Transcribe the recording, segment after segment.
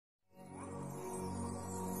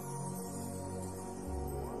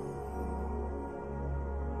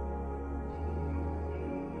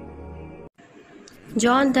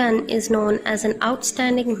John Donne is known as an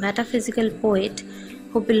outstanding metaphysical poet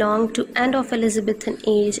who belonged to end of Elizabethan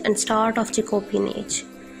age and start of Jacobean age.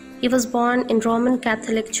 He was born in Roman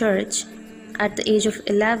Catholic Church. At the age of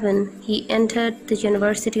 11, he entered the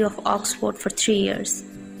University of Oxford for 3 years.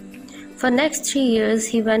 For next 3 years,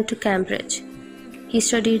 he went to Cambridge. He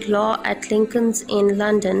studied law at Lincoln's Inn,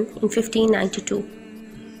 London in 1592.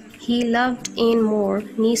 He loved Anne More,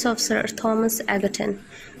 niece of Sir Thomas Egerton,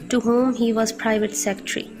 to whom he was private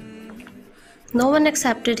secretary. No one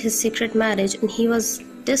accepted his secret marriage and he was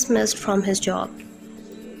dismissed from his job.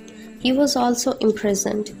 He was also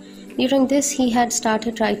imprisoned. During this, he had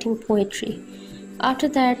started writing poetry. After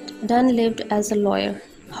that, Donne lived as a lawyer.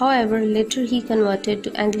 However, later he converted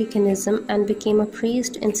to Anglicanism and became a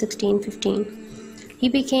priest in 1615. He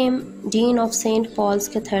became Dean of St. Paul's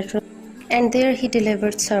Cathedral, and there he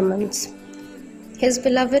delivered sermons. His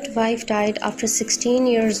beloved wife died after 16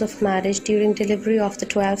 years of marriage during delivery of the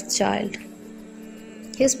 12th child.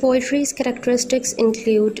 His poetry's characteristics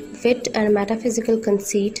include wit and metaphysical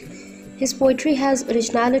conceit. His poetry has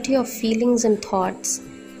originality of feelings and thoughts.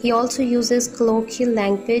 He also uses colloquial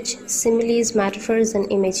language, similes, metaphors,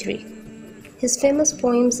 and imagery. His famous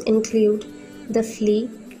poems include The Flea,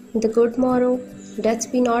 The Good Morrow,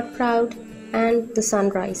 Death Be Not Proud, and The Sun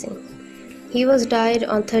Rising. He was died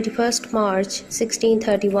on 31st March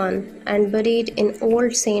 1631 and buried in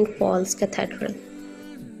Old St. Paul's Cathedral.